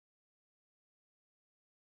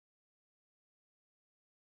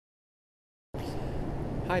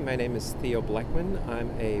Hi, my name is Theo Bleckmann. I'm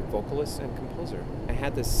a vocalist and composer. I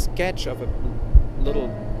had this sketch of a little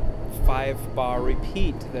 5-bar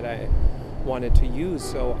repeat that I wanted to use,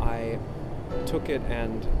 so I took it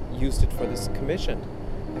and used it for this commission.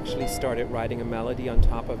 Actually started writing a melody on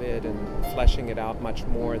top of it and fleshing it out much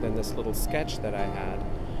more than this little sketch that I had.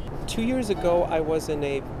 2 years ago, I was in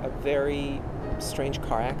a very strange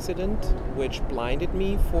car accident which blinded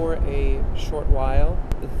me for a short while.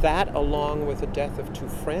 That, along with the death of 2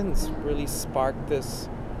 friends, really sparked this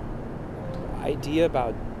idea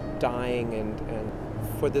about dying, and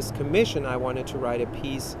for this commission I wanted to write a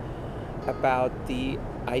piece about the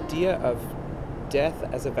idea of death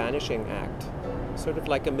as a vanishing act, sort of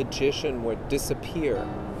like a magician would disappear,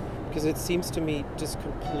 because it seems to me just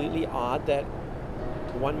completely odd that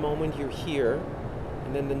one moment you're here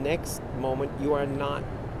and then the next moment you are not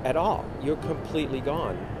at all. You're completely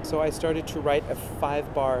gone. So I started to write a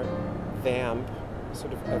 5-bar vamp,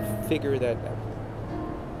 sort of a figure that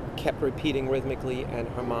kept repeating rhythmically and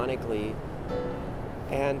harmonically,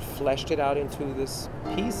 and fleshed it out into this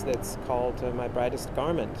piece that's called My Brightest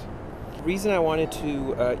Garment. The reason I wanted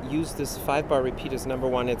to use this 5-bar repeat is, number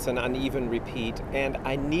one, it's an uneven repeat, and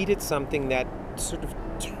I needed something that sort of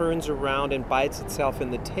turns around and bites itself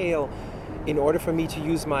in the tail in order for me to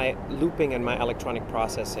use my looping and my electronic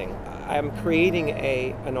processing. I'm creating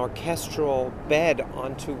an orchestral bed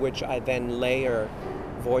onto which I then layer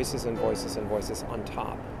voices and voices and voices on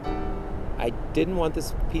top. I didn't want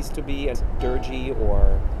this piece to be as dirgy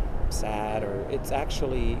or sad, or it's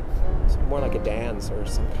actually more like a dance or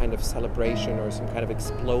some kind of celebration or some kind of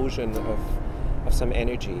explosion of some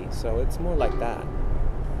energy. So it's more like that.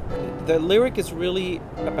 The lyric is really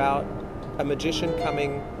about a magician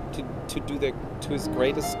coming to his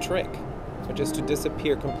greatest trick, which is to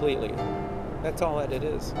disappear completely. That's all that it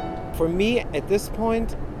is. For me, at this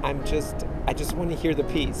point, I just want to hear the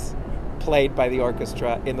piece played by the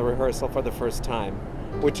orchestra in the rehearsal for the first time,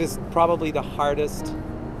 which is probably the hardest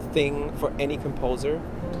thing for any composer,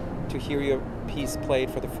 to hear your piece played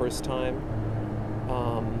for the first time.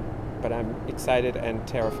 But I'm excited and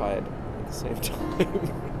terrified at the same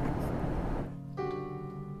time.